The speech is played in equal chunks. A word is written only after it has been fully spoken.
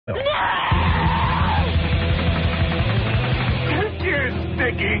Get your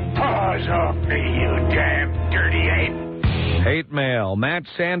stinking paws off me, you damn dirty ape. Hate mail. Matt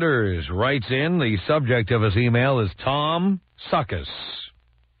Sanders writes in. The subject of his email is Tom Leykis.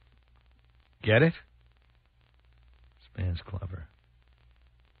 Get it? This man's clever.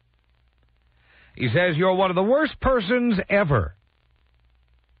 He says, you're one of the worst persons ever.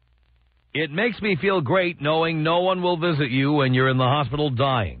 It makes me feel great knowing no one will visit you when you're in the hospital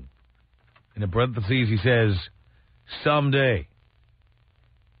dying. And in parentheses, he says, someday.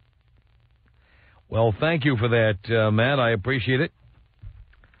 Well, thank you for that, Matt. I appreciate it.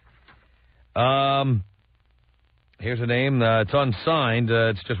 Here's a name. It's unsigned.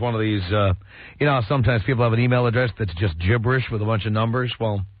 It's just one of these, sometimes people have an email address that's just gibberish with a bunch of numbers.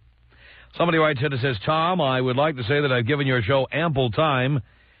 Well, somebody writes in and says, Tom, I would like to say that I've given your show ample time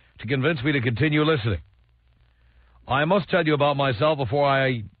to convince me to continue listening. I must tell you about myself before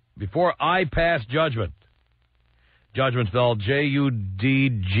I pass judgment. Judgment spelled Judgement.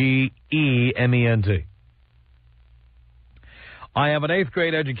 I have an 8th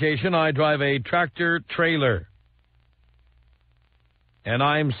grade education. I drive a tractor trailer. And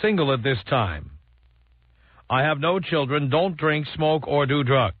I'm single at this time. I have no children, don't drink, smoke, or do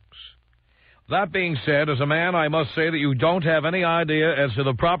drugs. That being said, as a man, I must say that you don't have any idea as to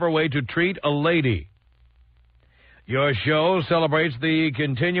the proper way to treat a lady. Your show celebrates the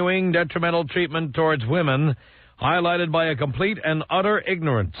continuing detrimental treatment towards women, highlighted by a complete and utter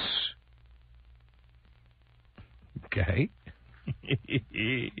ignorance. Okay.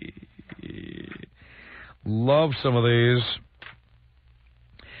 Love some of these.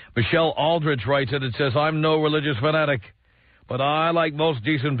 Michelle Aldrich writes it. It says, I'm no religious fanatic, but I, like most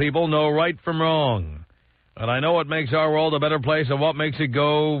decent people, know right from wrong. And I know what makes our world a better place and what makes it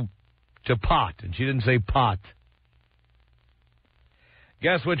go to pot. And she didn't say pot.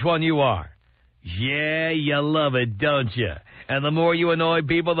 Guess which one you are. Yeah, you love it, don't you? And the more you annoy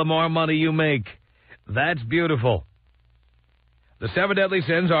people, the more money you make. That's beautiful. The 7 deadly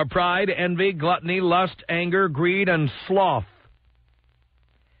sins are pride, envy, gluttony, lust, anger, greed, and sloth.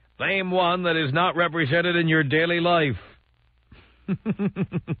 Name one that is not represented in your daily life.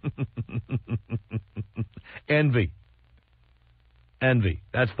 Envy. Envy.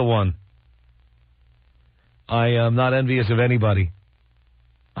 That's the one. I am not envious of anybody.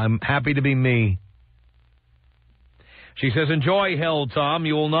 I'm happy to be me. She says, enjoy hell, Tom.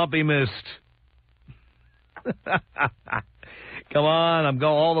 You will not be missed. Come on, I'm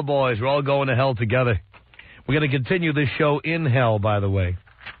going. All the boys, we're all going to hell together. We're going to continue this show in hell, by the way.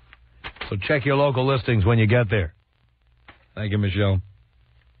 So check your local listings when you get there. Thank you, Michelle.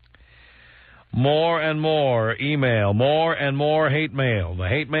 More and more email, more and more hate mail. The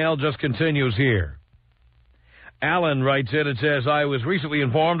hate mail just continues here. Alan writes in and says, I was recently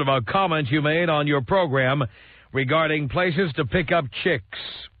informed about comments you made on your program regarding places to pick up chicks.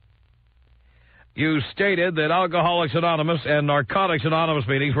 You stated that Alcoholics Anonymous and Narcotics Anonymous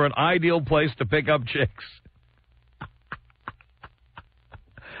meetings were an ideal place to pick up chicks.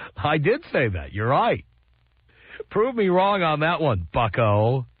 I did say that. You're right. Prove me wrong on that one,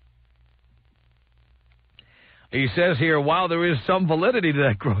 bucko. He says here, while there is some validity to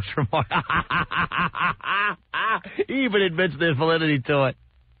that gross remark, he even admits there's validity to it.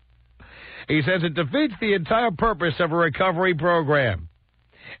 He says it defeats the entire purpose of a recovery program.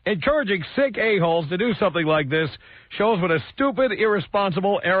 Encouraging sick a-holes to do something like this shows what a stupid,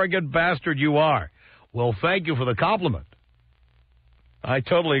 irresponsible, arrogant bastard you are. Well, thank you for the compliment. I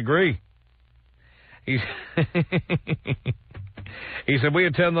totally agree. He said, we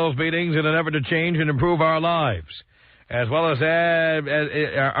attend those meetings in an effort to change and improve our lives, as well as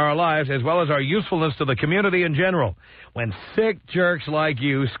our lives, as well as our usefulness to the community in general. When sick jerks like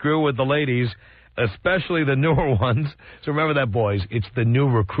you screw with the ladies, especially the newer ones, so remember that, boys, it's the new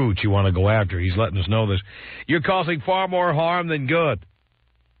recruits you want to go after. He's letting us know this. You're causing far more harm than good.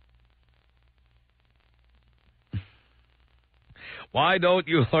 Why don't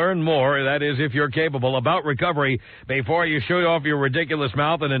you learn more, that is, if you're capable, about recovery before you show off your ridiculous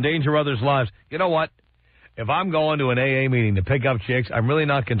mouth and endanger others' lives? You know what? If I'm going to an AA meeting to pick up chicks, I'm really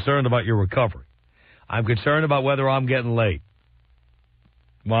not concerned about your recovery. I'm concerned about whether I'm getting laid.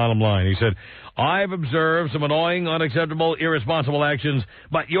 Bottom line, he said, I've observed some annoying, unacceptable, irresponsible actions,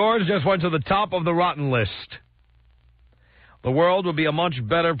 but yours just went to the top of the rotten list. The world would be a much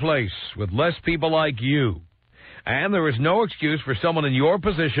better place with less people like you. And there is no excuse for someone in your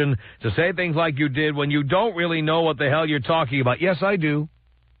position to say things like you did when you don't really know what the hell you're talking about. Yes, I do.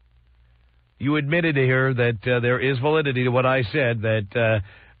 You admitted here that there is validity to what I said, that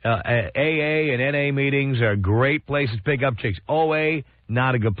AA and NA meetings are great places to pick up chicks. OA,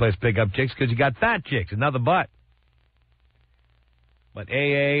 not a good place to pick up chicks because you got fat chicks and nothing but. But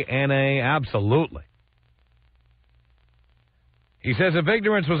AA, NA, absolutely. He says if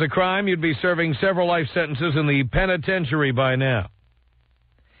ignorance was a crime, you'd be serving several life sentences in the penitentiary by now.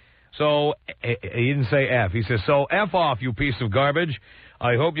 So, he didn't say F. He says, so F off, you piece of garbage.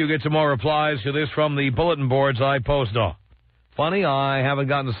 I hope you get some more replies to this from the bulletin boards I post on. Funny, I haven't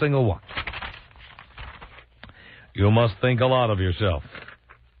gotten a single one. You must think a lot of yourself.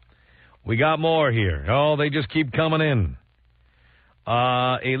 We got more here. Oh, they just keep coming in.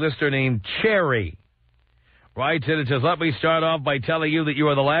 A listener named Cherry writes in and says, let me start off by telling you that you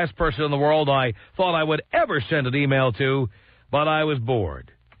are the last person in the world I thought I would ever send an email to, but I was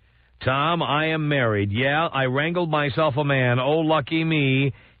bored. Tom, I am married. Yeah, I wrangled myself a man. Oh, lucky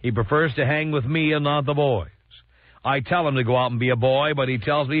me. He prefers to hang with me and not the boys. I tell him to go out and be a boy, but he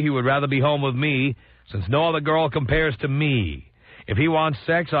tells me he would rather be home with me since no other girl compares to me. If he wants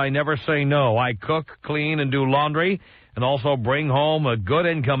sex, I never say no. I cook, clean, and do laundry, and also bring home a good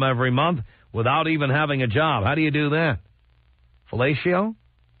income every month without even having a job. How do you do that? Fellatio?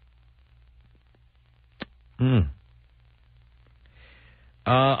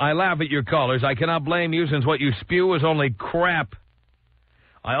 I laugh at your callers. I cannot blame you since what you spew is only crap.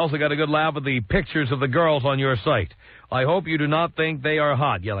 I also got a good laugh at the pictures of the girls on your site. I hope you do not think they are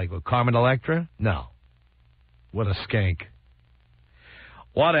hot. Yeah, like with Carmen Electra? No. What a skank.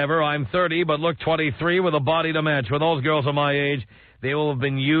 Whatever, I'm 30 but look 23 with a body to match. When those girls are my age, they will have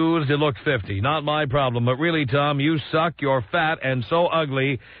been used to look 50. Not my problem. But really, Tom, you suck, you're fat, and so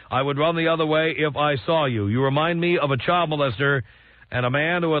ugly, I would run the other way if I saw you. You remind me of a child molester and a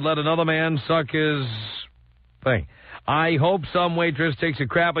man who would let another man suck his thing. I hope some waitress takes a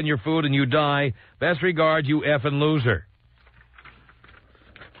crap on your food and you die. Best regards, you effing loser.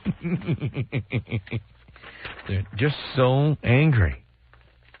 They're just so angry.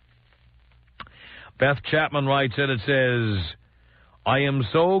 Beth Chapman writes in, it says, I am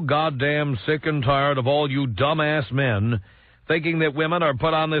so goddamn sick and tired of all you dumbass men thinking that women are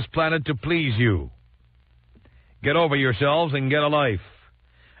put on this planet to please you. Get over yourselves and get a life.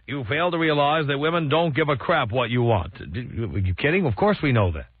 You fail to realize that women don't give a crap what you want. Are you kidding? Of course we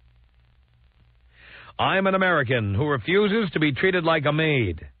know that. I'm an American who refuses to be treated like a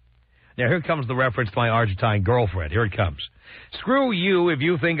maid. Now, here comes the reference to my Argentine girlfriend. Here it comes. Screw you if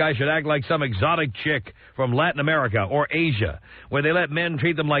you think I should act like some exotic chick from Latin America or Asia, where they let men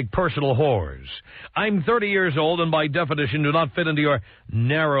treat them like personal whores. I'm 30 years old and by definition do not fit into your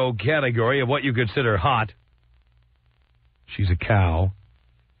narrow category of what you consider hot. She's a cow.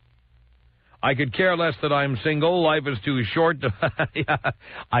 I could care less that I'm single. Life is too short to... Yeah,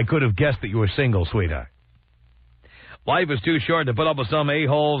 I could have guessed that you were single, sweetheart. Life is too short to put up with some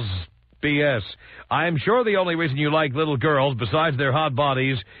a-hole's BS. I'm sure the only reason you like little girls, besides their hot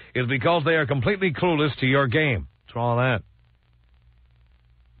bodies, is because they are completely clueless to your game. What's wrong with that?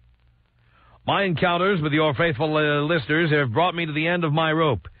 My encounters with your faithful listeners have brought me to the end of my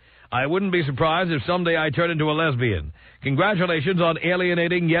rope. I wouldn't be surprised if someday I turn into a lesbian. Congratulations on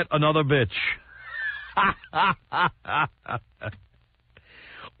alienating yet another bitch.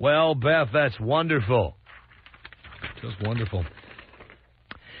 Well, Beth, that's wonderful. Just wonderful.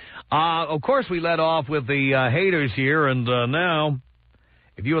 Of course, we let off with the haters here, and now,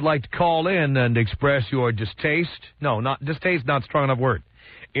 if you would like to call in and express your distaste, no, not distaste, not strong enough word.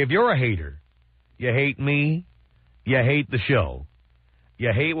 If you're a hater, you hate me, you hate the show,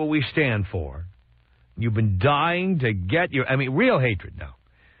 you hate what we stand for, you've been dying to get your, real hatred now.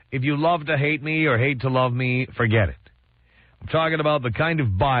 If you love to hate me or hate to love me, forget it. I'm talking about the kind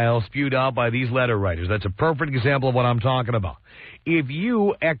of bile spewed out by these letter writers. That's a perfect example of what I'm talking about. If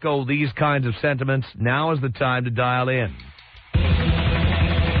you echo these kinds of sentiments, now is the time to dial in.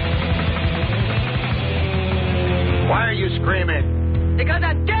 Why are you screaming? Because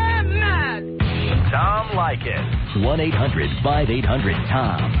I'm damn mad. Tom Leykis.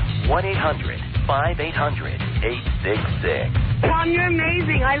 1-800-5800-TOM. 1-800-5800-866. Tom, you're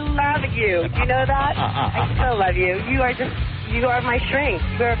amazing. I love you. Do you know that? I still love you. You are my strength.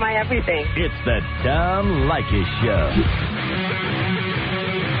 You are my everything. It's the Tom Leykis Show.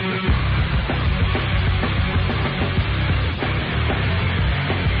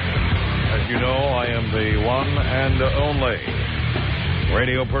 As you know, I am the one and only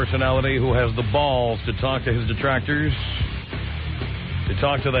radio personality who has the balls to talk to his detractors, to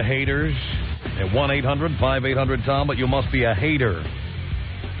talk to the haters at 1-800-5800-TOM, but you must be a hater.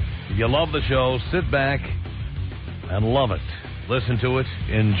 If you love the show, sit back and love it. Listen to it,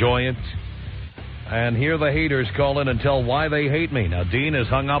 enjoy it, and hear the haters call in and tell why they hate me. Now, Dean is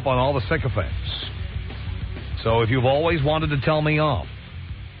hung up on all the sycophants. So if you've always wanted to tell me off,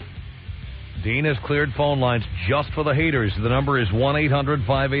 Dean has cleared phone lines just for the haters. The number is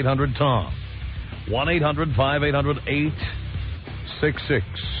 1-800-5800-TOM. 1-800-5800-866.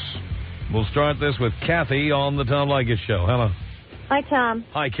 We'll start this with Kathy on the Tom Leykis Show. Hello. Hi, Tom.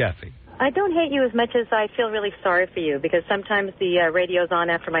 Hi, Kathy. I don't hate you as much as I feel really sorry for you, because sometimes the radio's on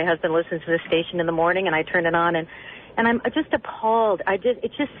after my husband listens to the station in the morning, and I turn it on, and I'm just appalled.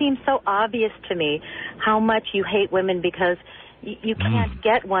 It just seems so obvious to me how much you hate women because you can't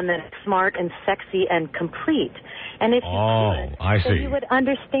get one that's smart and sexy and complete. And if you could, I see. then you would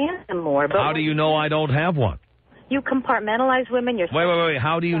understand them more. But how do you know I don't have one? You compartmentalize women. Wait.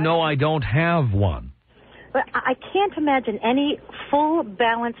 How do you know I don't have one? But I can't imagine any full,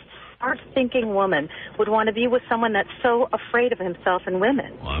 balanced, smart-thinking woman would want to be with someone that's so afraid of himself and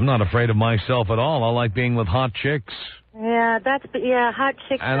women. Well, I'm not afraid of myself at all. I like being with hot chicks. Yeah, hot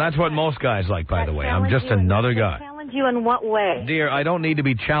chicks. And that's what most guys like, by the way. I'm just another guy. Challenge you in what way? Dear, I don't need to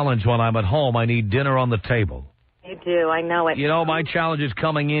be challenged when I'm at home. I need dinner on the table. You do, I know it. You know, my challenge is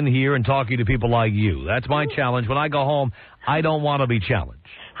coming in here and talking to people like you. That's my challenge. When I go home, I don't want to be challenged.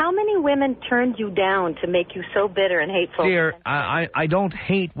 How many women turned you down to make you so bitter and hateful? Dear, I don't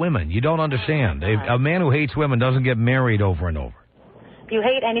hate women. You don't understand. A man who hates women doesn't get married over and over. You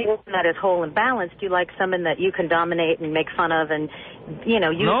hate any woman that is whole and balanced. You like someone that you can dominate and make fun of and, you know,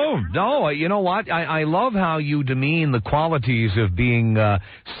 use. No. You know what? I love how you demean the qualities of being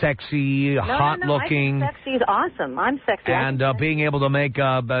sexy, hot-looking. I think sexy is awesome. I'm sexy. And being able to make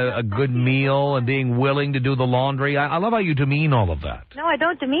a good meal and being willing to do the laundry. I love how you demean all of that. No, I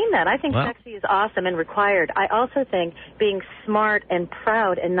don't demean that. I think sexy is awesome and required. I also think being smart and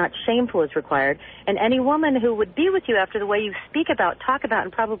proud and not shameful is required. And any woman who would be with you after the way you talk about,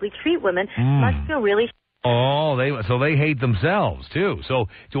 and probably treat women must feel really. Oh, they hate themselves too. So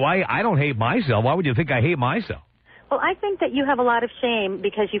I don't hate myself. Why would you think I hate myself? Well, I think that you have a lot of shame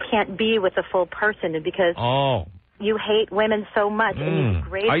because you can't be with a full person and because you hate women so much and you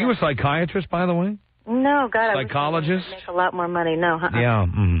degrade Are you a them. psychiatrist, by the way? No, God, psychologist? I wish I make a lot more money. No. Yeah.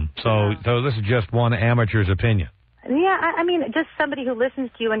 So this is just one amateur's opinion. Yeah, I mean, just somebody who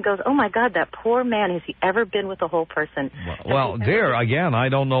listens to you and goes, oh, my God, that poor man, has he ever been with a whole person? Well, dear, again, I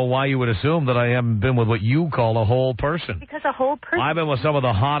don't know why you would assume that I haven't been with what you call a whole person. Because a whole person... I've been with some of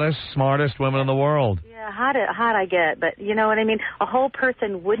the hottest, smartest women in the world. Yeah, hot I get, but you know what I mean? A whole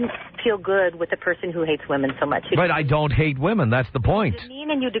person wouldn't feel good with a person who hates women so much. But I don't hate women, that's the point. You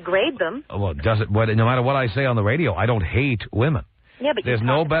demean and you degrade them. Well, no matter what I say on the radio, I don't hate women. Yeah, but there's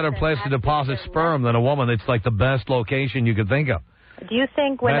no better place to deposit sperm than a woman. It's like the best location you could think of. Do you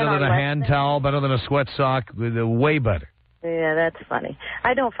think women better than a hand towel, better than a sweat sock, way better. Yeah, that's funny.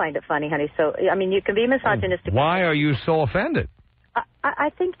 I don't find it funny, honey. So, I mean, you can be misogynistic. Why are you so offended?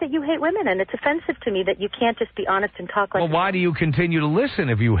 I think that you hate women, and it's offensive to me that you can't just be honest and talk like. Well, why do you continue to listen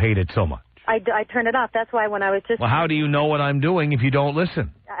if you hate it so much? I turn it off. That's why when I was just... Well, how do you know what I'm doing if you don't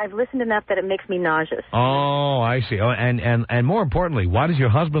listen? I've listened enough that it makes me nauseous. Oh, I see. Oh, and more importantly, why does your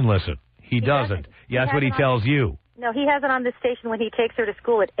husband listen? He doesn't. Yeah, that's what he tells you. No, he has it on the station when he takes her to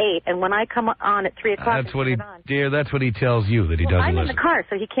school at 8, and when I come on at 3 o'clock, that's what dear, that's what he tells you, that he doesn't listen. I'm in the car,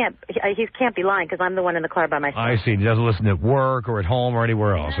 so he can't be lying, because I'm the one in the car by myself. I see. He doesn't listen at work or at home or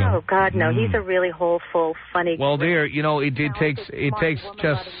anywhere else. Oh, God, no. He's a really whole, full, funny... Well, dear, you know, it takes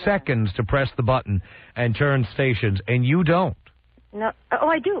just seconds to press the button and turn stations, and you don't. No. Oh,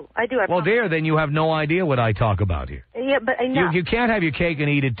 I do. Well, dear, then you have no idea what I talk about here. Yeah, but I know. You can't have your cake and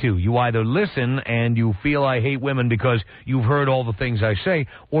eat it, too. You either listen and you feel I hate women because you've heard all the things I say,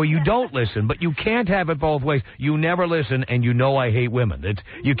 or you don't listen. But you can't have it both ways. You never listen and you know I hate women.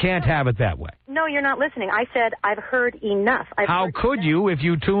 You can't have it that way. No, you're not listening. I said I've heard enough. How could you if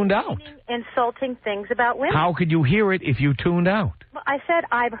you tuned out? Insulting things about women. How could you hear it if you tuned out? Well, I said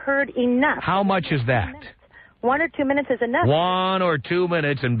I've heard enough. How much is that? 1 or 2 minutes is enough. 1 or 2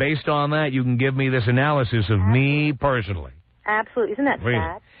 minutes, and based on that, you can give me this analysis of me personally. Absolutely. Isn't that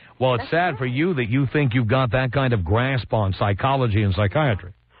sad? Well, it's sad for you that you think you've got that kind of grasp on psychology and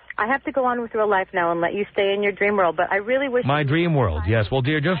psychiatry. I have to go on with real life now and let you stay in your dream world, but I really wish... My dream world, yes. Well,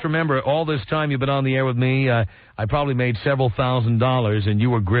 dear, just remember, all this time you've been on the air with me, I probably made several $1,000s, and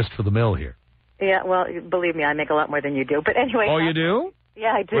you were grist for the mill here. Yeah, well, believe me, I make a lot more than you do. But anyway... Oh, you do?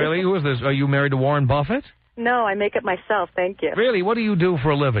 Yeah, I do. Really? Who is this? Are you married to Warren Buffett? No, I make it myself, thank you. Really? What do you do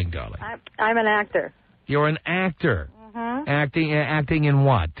for a living, darling? I'm an actor. You're an actor? Mm-hmm. Acting in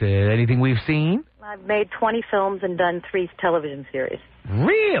what? Anything we've seen? I've made 20 films and done 3 television series.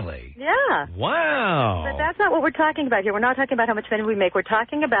 Really? Yeah. Wow. But that's not what we're talking about here. We're not talking about how much money we make. We're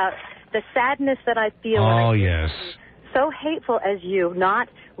talking about the sadness that I feel. Oh, yes. so hateful as you, not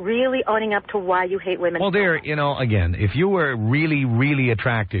really owning up to why you hate women. Well, dear, again, if you were really, really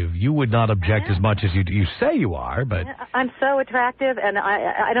attractive, you would not object as much as you say you are, but... I'm so attractive, and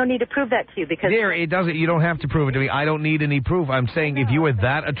I don't need to prove that to you, because... Dear, you don't have to prove it to me. I don't need any proof. I'm saying if you were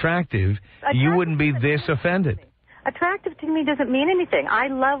that attractive, you wouldn't be this offended. Attractive to me doesn't mean anything. I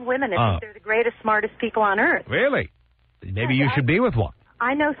love women. I think they're the greatest, smartest people on earth. Really? Maybe you should be with one.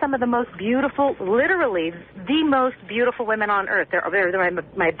 I know some of the most beautiful, literally the most beautiful women on earth. They're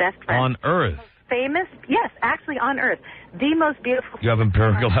my best friends. On earth? Famous? Yes, actually on earth. The most beautiful. You have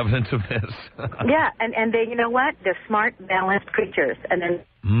empirical evidence of this? Yeah, and they, you know what? They're smart, balanced creatures. And then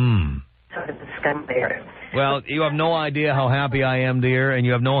sort of the scum there. Well, you have no idea how happy I am, dear, and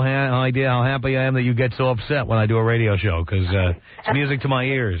you have no idea how happy I am that you get so upset when I do a radio show, because it's music to my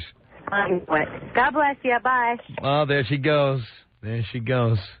ears. God bless you. Bye. Oh, there she goes. There she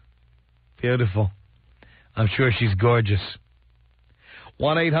goes. Beautiful. I'm sure she's gorgeous.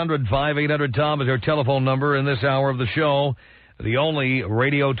 1-800-5800-TOM is our telephone number in this hour of the show. The only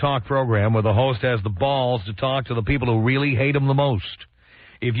radio talk program where the host has the balls to talk to the people who really hate him the most.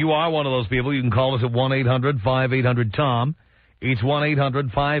 If you are one of those people, you can call us at 1-800-5800-TOM. It's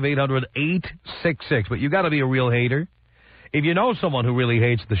 1-800-5800-866. But you got to be a real hater. If you know someone who really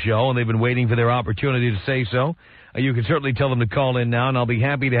hates the show and they've been waiting for their opportunity to say so, you can certainly tell them to call in now, and I'll be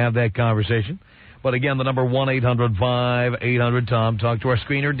happy to have that conversation. But again, the number 1-800-5800-TOM. Talk to our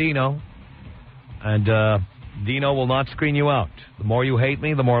screener, Dino. And Dino will not screen you out. The more you hate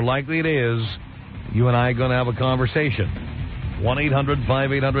me, the more likely it is you and I are going to have a conversation.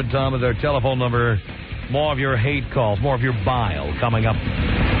 1-800-5800-TOM is our telephone number. More of your hate calls, more of your bile coming up.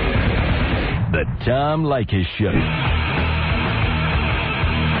 The Tom Leykis Show.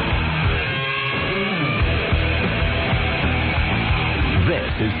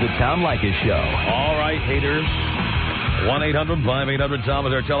 This is the Tom Leykis Show. All right, haters. 1-800-5800-TOM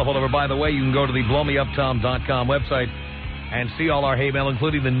is our telephone number. By the way, you can go to the blowmeuptom.com website and see all our hate mail,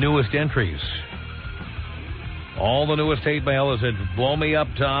 including the newest entries. All the newest hate mail is at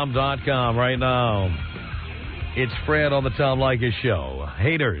blowmeuptom.com right now. It's Fred on the Tom Leykis Show.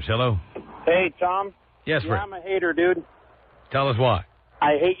 Haters, hello. Hey, Tom. Yes, Fred. I'm a hater, dude. Tell us why.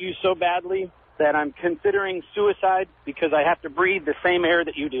 I hate you so badly that I'm considering suicide because I have to breathe the same air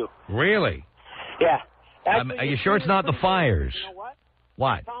that you do. Really? Yeah. Actually, are you sure it's not the fires? You know what?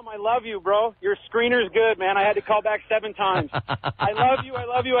 What? Tom, I love you, bro. Your screener's good, man. I had to call back 7 times. I love you, I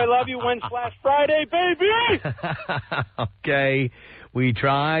love you, I love you. When's/Friday, baby? Okay. We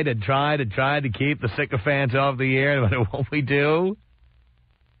tried and tried and tried to keep the sycophants off the air. No matter what we do,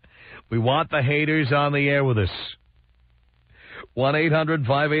 we want the haters on the air with us.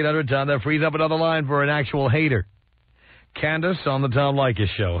 1-800-5800-TOM. That frees up another line for an actual hater. Candace on the Tom Leykis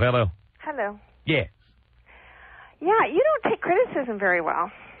Show. Hello. Hello. Yeah. Yeah, you don't take criticism very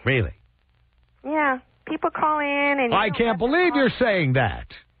well. Really? Yeah. People call in and... I can't believe you're saying that.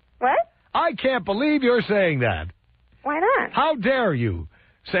 What? I can't believe you're saying that. Why not? How dare you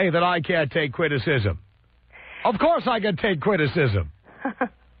say that I can't take criticism? Of course I can take criticism.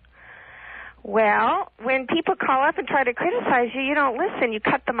 Well, when people call up and try to criticize you, you don't listen. You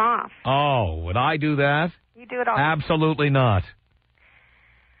cut them off. Oh, would I do that? You do it all. Absolutely not.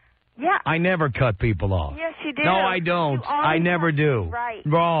 Yeah. I never cut people off. Yes, you do. No, I don't. I never do. Right.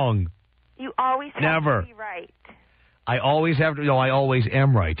 Wrong. You always have Never. to be right. I always have to. No, I always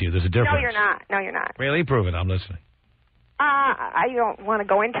am right to you. There's a difference. No, you're not. No, you're not. Really? Prove it. I'm listening. I don't want to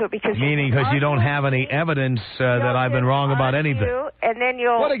go into it because... Meaning because you don't have any evidence that I've been wrong about anything. And then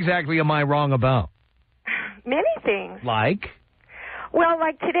you'll... What exactly am I wrong about? Many things. Like? Well,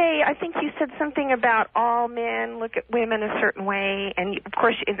 like today, I think you said something about all men look at women a certain way, and of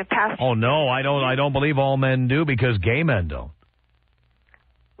course, in the past... Oh, no, I don't believe all men do because gay men don't.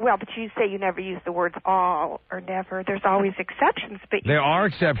 Well, but you say you never use the words all or never. There's always exceptions, but... There are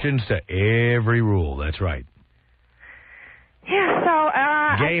exceptions to every rule, that's right. Yeah, so...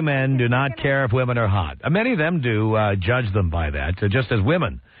 Gay men do not care if women are hot. Many of them do judge them by that, just as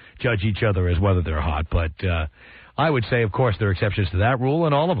women judge each other as whether they're hot. But I would say, of course, there are exceptions to that rule,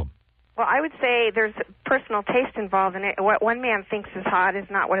 and all of them. Well, I would say there's personal taste involved in it. What one man thinks is hot is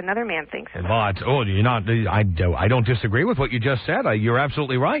not what another man thinks is hot. Oh, you're not... I don't disagree with what you just said. You're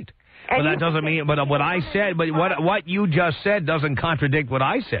absolutely right. But that doesn't mean... But what I said... But what you just said doesn't contradict what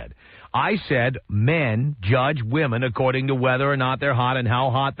I said. I said men judge women according to whether or not they're hot and how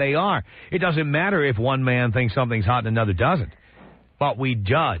hot they are. It doesn't matter if one man thinks something's hot and another doesn't. But we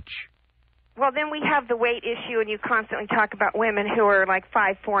judge. Well, then we have the weight issue, and you constantly talk about women who are like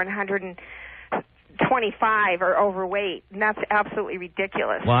 5'4" and 120 25 are overweight, and that's absolutely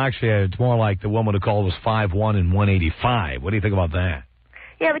ridiculous. Well, actually, it's more like the woman who called was 5'1" and 185. What do you think about that?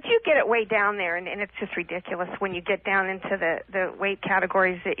 Yeah, but you get it way down there, and it's just ridiculous when you get down into the weight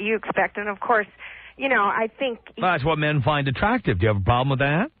categories that you expect. And, of course, you know, I think... Well, that's what men find attractive. Do you have a problem with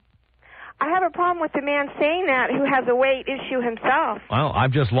that? I have a problem with the man saying that who has a weight issue himself. Well,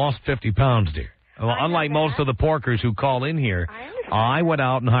 I've just lost 50 pounds, dear. Well, unlike most of the porkers who call in here, I went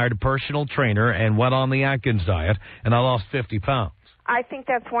out and hired a personal trainer and went on the Atkins diet, and I lost 50 pounds. I think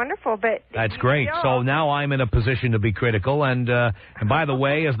that's wonderful, but... That's great. So now I'm in a position to be critical, and by the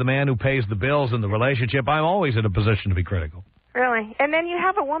way, as the man who pays the bills in the relationship, I'm always in a position to be critical. Really? And then you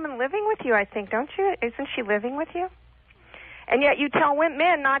have a woman living with you, I think, don't you? Isn't she living with you? And yet you tell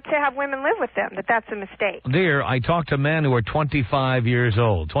men not to have women live with them, that that's a mistake. Dear, I talk to men who are 25 years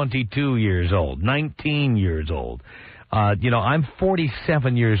old, 22 years old, 19 years old. I'm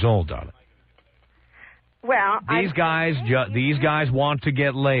 47 years old, darling. Well, these guys want to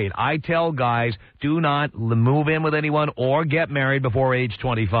get laid. I tell guys, do not move in with anyone or get married before age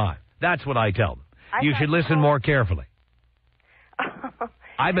 25. That's what I tell them. You should listen more carefully.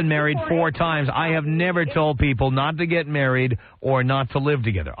 I've been married 4 times. I have never told people not to get married or not to live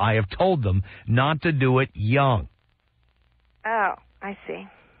together. I have told them not to do it young. Oh, I see.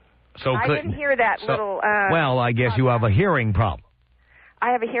 So I didn't hear that little... well, I guess you have a hearing problem.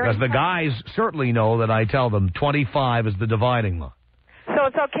 I have a hearing problem. Because the guys certainly know that I tell them 25 is the dividing line. So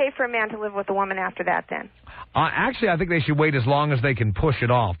it's okay for a man to live with a woman after that, then? Actually, I think they should wait as long as they can push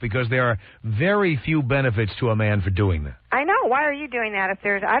it off, because there are very few benefits to a man for doing that. I know. Why are you doing that? If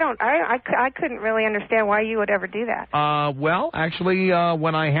there's, I couldn't really understand why you would ever do that. Well, actually,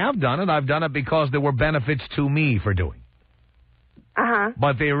 when I have done it, I've done it because there were benefits to me for doing it.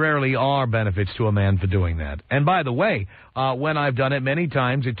 But there rarely are benefits to a man for doing that. And by the way, when I've done it many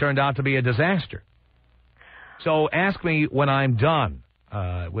times, it turned out to be a disaster. So ask me when I'm done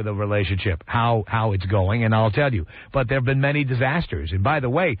with a relationship how it's going, and I'll tell you. But there have been many disasters. And by the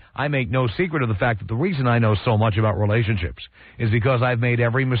way, I make no secret of the fact that the reason I know so much about relationships is because I've made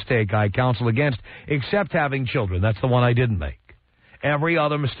every mistake I counsel against, except having children. That's the one I didn't make. Every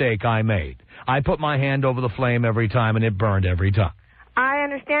other mistake I made. I put my hand over the flame every time, and it burned every time. I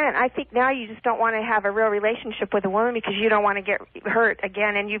understand it. I think now you just don't want to have a real relationship with a woman because you don't want to get hurt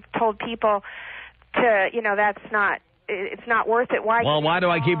again, and you've told people to, it's not worth it. Why? Well, why do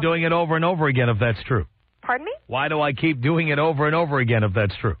I keep doing it over and over again if that's true? Pardon me? Why do I keep doing it over and over again if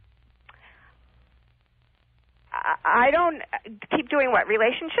that's true? I don't keep doing what,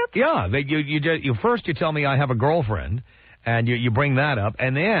 relationships? Yeah, you first you tell me I have a girlfriend, and you bring that up,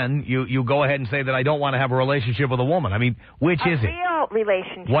 and then you go ahead and say that I don't want to have a relationship with a woman. I mean, which is it? A real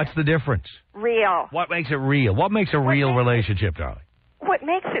relationship. What's the difference? Real. What makes it real? What makes a real relationship, darling? What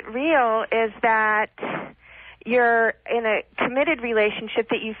makes it real is that you're in a committed relationship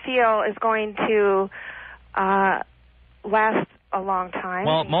that you feel is going to last a long time.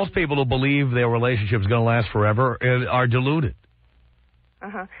 Well, most people who believe their relationship is going to last forever are deluded.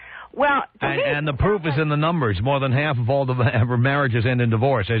 Well, and the proof is in the numbers. More than half of all the marriages end in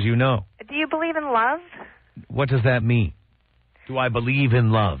divorce, as you know. Do you believe in love? What does that mean? Do I believe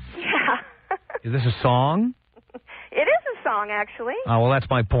in love? Yeah. Is this a song? It is a song, actually. Oh, well, that's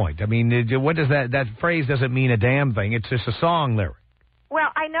my point. I mean, what does that phrase doesn't mean a damn thing. It's just a song lyric. Well,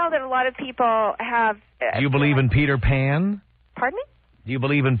 I know that a lot of people have... Do you believe in Peter Pan? Pardon me? Do you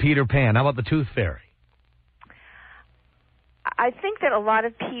believe in Peter Pan? How about the Tooth Fairy? I think that a lot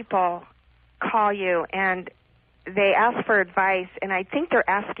of people call you and they ask for advice, and I think they're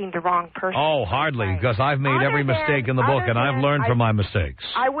asking the wrong person. Oh, hardly, because I've made every mistake in the book, and I've learned from my mistakes.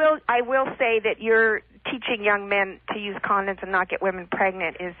 I will say that you're teaching young men to use condoms and not get women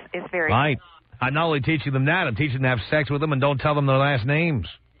pregnant is very right. I'm not only teaching them that, I'm teaching them to have sex with them and don't tell them their last names.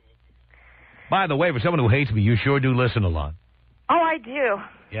 By the way, for someone who hates me, you sure do listen a lot. Oh, I do.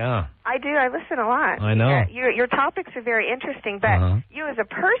 Yeah. I do. I listen a lot. I know. Your topics are very interesting, but you as a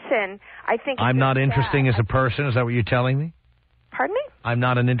person, I think... I'm not interesting as a person? Is that what you're telling me? Pardon me? I'm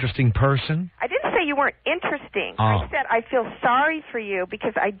not an interesting person? I didn't say you weren't interesting. Oh. I said I feel sorry for you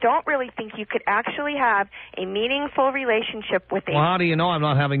because I don't really think you could actually have a meaningful relationship with a... Well, how do you know I'm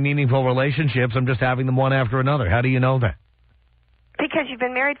not having meaningful relationships? I'm just having them one after another. How do you know that? Because you've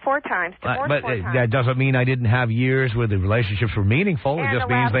been married 4 times, divorced 4 times. That doesn't mean I didn't have years where the relationships were meaningful. And it just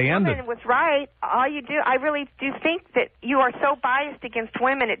means they ended. And was right. All you do, I really do think that you are so biased against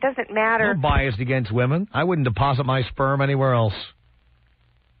women, it doesn't matter. I'm biased against women. I wouldn't deposit my sperm anywhere else.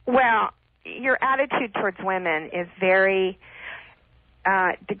 Well, your attitude towards women is very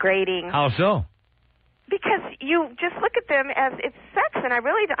degrading. How so? Because you just look at them as it's sex, and I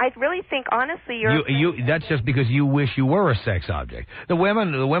really think honestly you that's just because you wish you were a sex object. The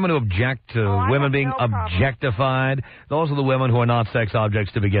women who object to women being objectified, those are the women who are not sex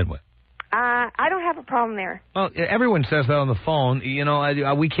objects to begin with. I don't have a problem there. Well, everyone says that on the phone. You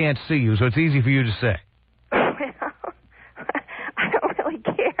know, we can't see you, so it's easy for you to say. I don't really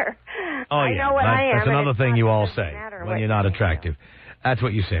care. Oh, I know what I am. That's another thing you all say when you're not attractive. That's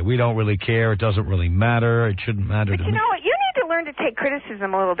what you say. We don't really care. It doesn't really matter. It shouldn't matter to me. You know what? You need to learn to take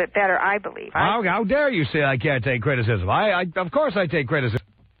criticism a little bit better, I believe. How dare you say I can't take criticism? Of course I take criticism.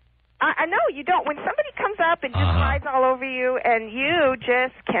 I know you don't. When somebody comes up and just rides all over you and you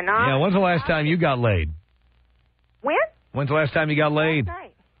just cannot... Yeah, when's the last time you got laid? When? When's the last time you got laid? Last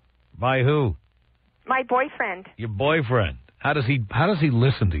night. By who? My boyfriend. Your boyfriend. How does he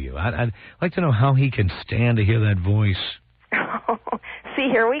listen to you? I'd like to know how he can stand to hear that voice. See,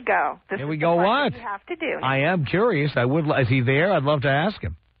 here we go. Here we go. What? You have to do. I am curious. Is he there? I'd love to ask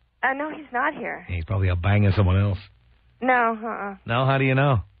him. No, he's not here. He's probably out banging someone else. No, No, how do you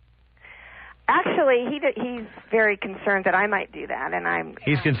know? Actually, he's very concerned that I might do that, and I'm...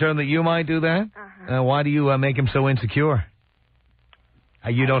 He's concerned that you might do that? Why do you make him so insecure?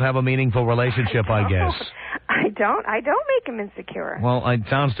 You don't have a meaningful relationship, I guess. I don't make him insecure. Well, it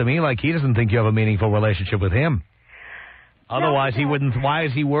sounds to me like he doesn't think you have a meaningful relationship with him. Otherwise, he wouldn't. Why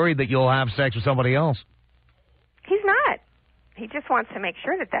is he worried that you'll have sex with somebody else? He's not. He just wants to make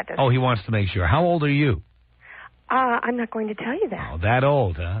sure that doesn't... Oh, he wants to make sure. How old are you? I'm not going to tell you that. Oh, that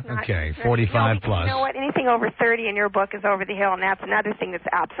old, huh? Okay, 45 plus. You know what? Anything over 30 in your book is over the hill, and that's another thing that's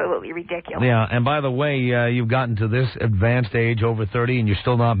absolutely ridiculous. Yeah, and by the way, you've gotten to this advanced age, over 30, and you're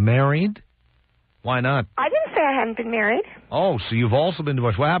still not married? Why not? I didn't say I hadn't been married. Oh, so you've also been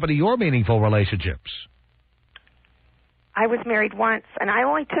divorced. What happened to your meaningful relationships? I was married once, and I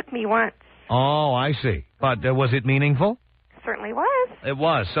only took me once. Oh, I see. But was it meaningful? Certainly was. It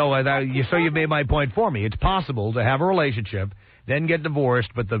was. So you made my point for me. It's possible to have a relationship, then get divorced,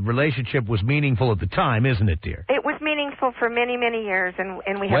 but the relationship was meaningful at the time, isn't it, dear? It was meaningful for many, many years, and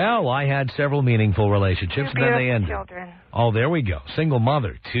we have... Well, I had several meaningful relationships, and then they ended. Children. Oh, there we go. Single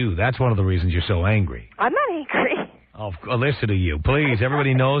mother, too. That's one of the reasons you're so angry. I'm not angry. Oh, listen to you. Please,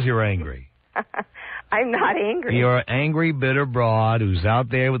 everybody knows you're angry. I'm not angry. You're an angry, bitter broad who's out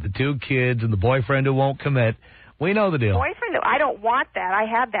there with the 2 kids and the boyfriend who won't commit. We know the deal. Boyfriend? I don't want that. I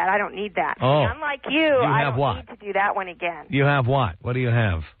have that. I don't need that. Oh. Unlike you, I don't need to do that one again. You have what? What do you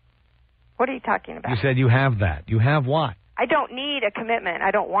have? What are you talking about? You said you have that. You have what? I don't need a commitment. I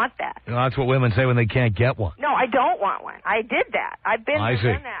don't want that. Well, that's what women say when they can't get one. No, I don't want one. I did that. I've been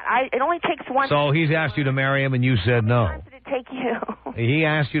done that. It only takes one. So he's asked you to marry him and you said no. How many times did it take you? He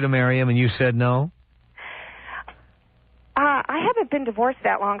asked you to marry him and you said no? I haven't been divorced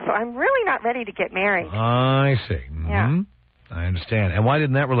that long, so I'm really not ready to get married. I see. Mm-hmm. Yeah. I understand. And why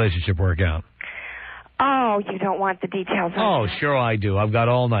didn't that relationship work out? Oh, you don't want the details. Oh, sure I do. I've got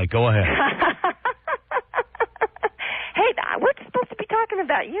all night. Go ahead. Hey, we're supposed to be talking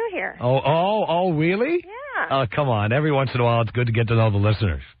about you here. Oh, really? Yeah. Oh, come on. Every once in a while, it's good to get to know the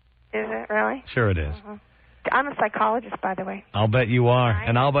listeners. Is it really? Sure it is. I'm a psychologist, by the way. I'll bet you are. Right.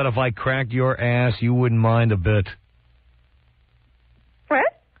 And I'll bet if I cracked your ass, you wouldn't mind a bit. What?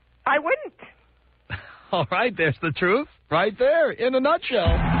 I wouldn't. All right, there's the truth. Right there, in a nutshell.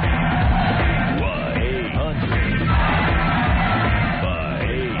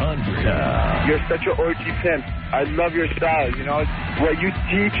 1-800-5800. You're such an orgy pimp. I love your style, you know. What you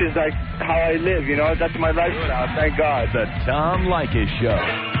teach is like how I live, you know. That's my lifestyle, thank God. The Tom Leykis Show.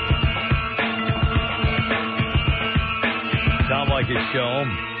 Tom Leykis Show.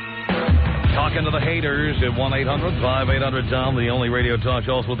 Talking to the haters at 1-800-5800-TOM, the only radio talk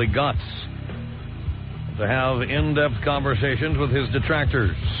show with the guts to have in-depth conversations with his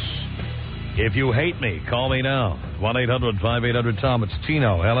detractors. If you hate me, call me now. 1-800-5800-TOM. It's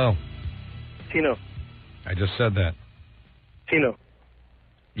Tino. Hello. Tino. I just said that. Tino.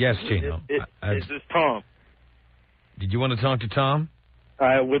 Yes, Tino. Is this Tom? Did you want to talk to Tom?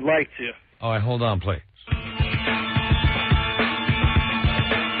 I would like to. All right, hold on, please.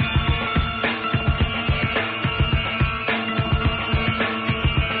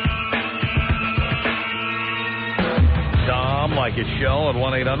 Tom Leykis Show at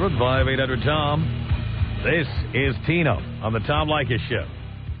 1-800-5800-TOM. This is Tino on the Tom Leykis Show.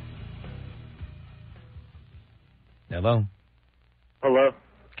 Hello? Hello?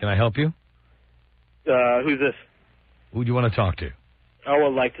 Can I help you? Who's this? Who do you want to talk to? I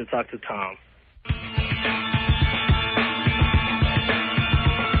would like to talk to Tom.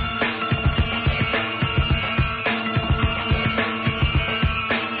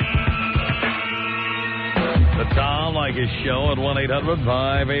 Leykis Show at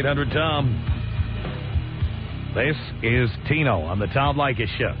 1-800-5800-TOM. This is Tino on the Tom Leykis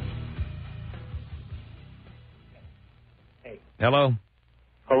Show. Hey. Hello?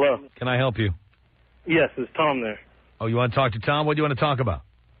 Hello. Can I help you? Yes, it's Tom there. Oh, you want to talk to Tom? What do you want to talk about?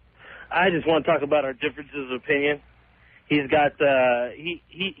 I just want to talk about our differences of opinion. He's got,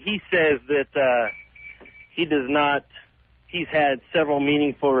 he says that he's had several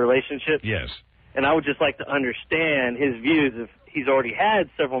meaningful relationships. Yes. And I would just like to understand his views if he's already had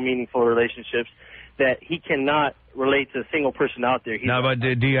several meaningful relationships, that he cannot relate to a single person out there. No, but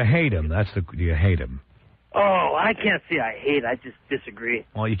do you hate him? Do you hate him? Oh, I can't say I hate. I just disagree.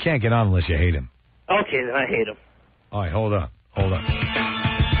 Well, you can't get on unless you hate him. Okay, then I hate him. All right, hold on.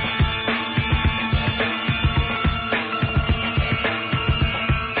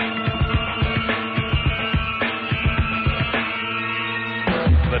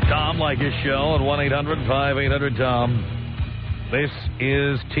 The Tom Leykis Show at 1-800-5800-TOM. This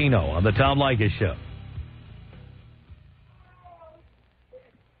is Tino on the Tom Leykis Show.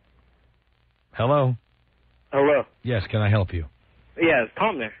 Hello? Hello. Yes, can I help you? Yeah, it's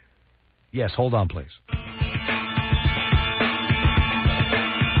Tom there. Yes, hold on, please.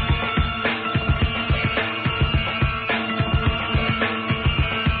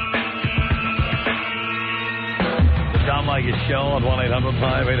 The Tom Leykis Show at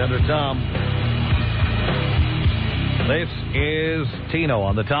 1-800-5800-TOM. This is Tino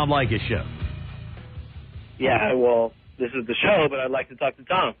on the Tom Leykis Show. Yeah, well, this is the show, but I'd like to talk to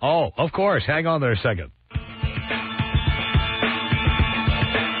Tom. Oh, of course. Hang on there a second.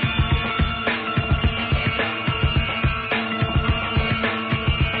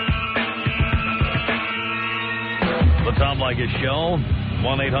 The Tom Leykis Show,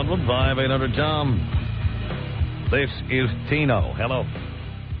 1-800-5800-TOM. This is Tino. Hello.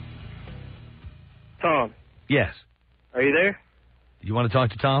 Tom. Yes. Are you there? You want to talk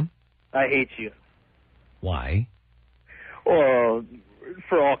to Tom? I hate you. Why? Well,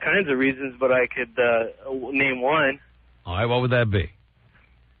 for all kinds of reasons, but I could name one. All right, what would that be?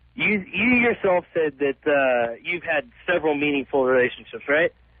 You yourself said that you've had several meaningful relationships,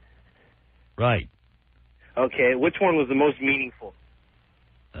 right? Right. Okay, which one was the most meaningful?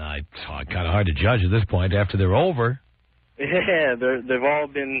 It's kind of hard to judge at this point after they're over. Yeah, they've all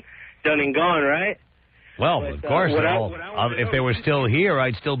been done and gone, right? Well, but, of course, if they were still here,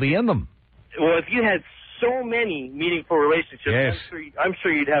 I'd still be in them. Well, if you had so many meaningful relationships, yes. I'm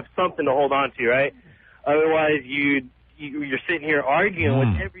sure you'd have something to hold on to, right? Otherwise, you're sitting here arguing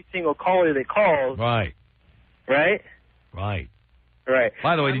with every single caller that calls. Right. Right? Right. Right.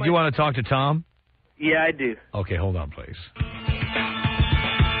 By the way, did you want to talk to Tom? Yeah, I do. Okay, hold on, please.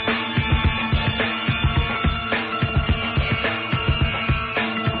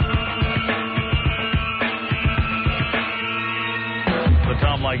 The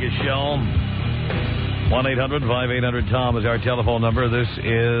Tom Leykis Show, 1-800-5800-TOM is our telephone number. This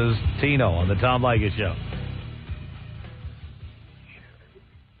is Tino on the Tom Leykis Show.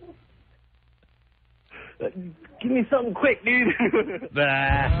 Give me something quick, dude.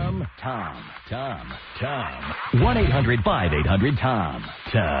 Tom. 1-800-5800-TOM.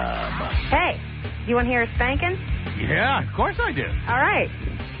 Tom. Hey, you want to hear a spanking? Yeah, of course I do. All right.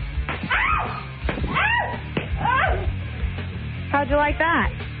 How'd you like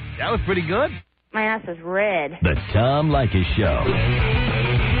that? That was pretty good. My ass is red. The Tom Leykis Show.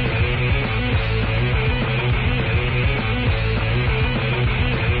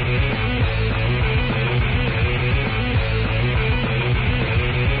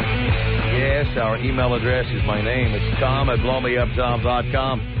 Yes, our email address is my name. It's Tom at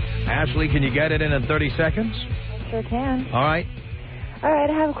blowmeuptom.com. Ashley, can you get it in 30 seconds? Sure can. All right. All right,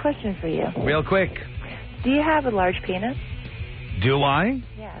 I have a question for you. Real quick. Do you have a large penis? Do I?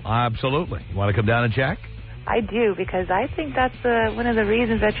 Yes. Absolutely. You want to come down and check? I do, because I think that's one of the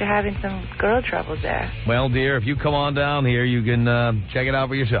reasons that you're having some girl troubles there. Well, dear, if you come on down here, you can check it out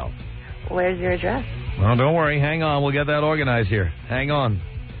for yourself. Where's your address? Well, don't worry. Hang on. We'll get that organized here. Hang on.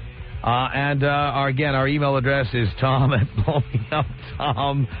 Our email address is tom at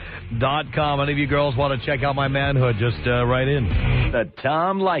blowmeuptom.com. Any of you girls want to check out my manhood, just write in. The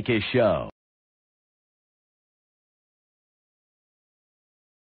Tom Leykis Show.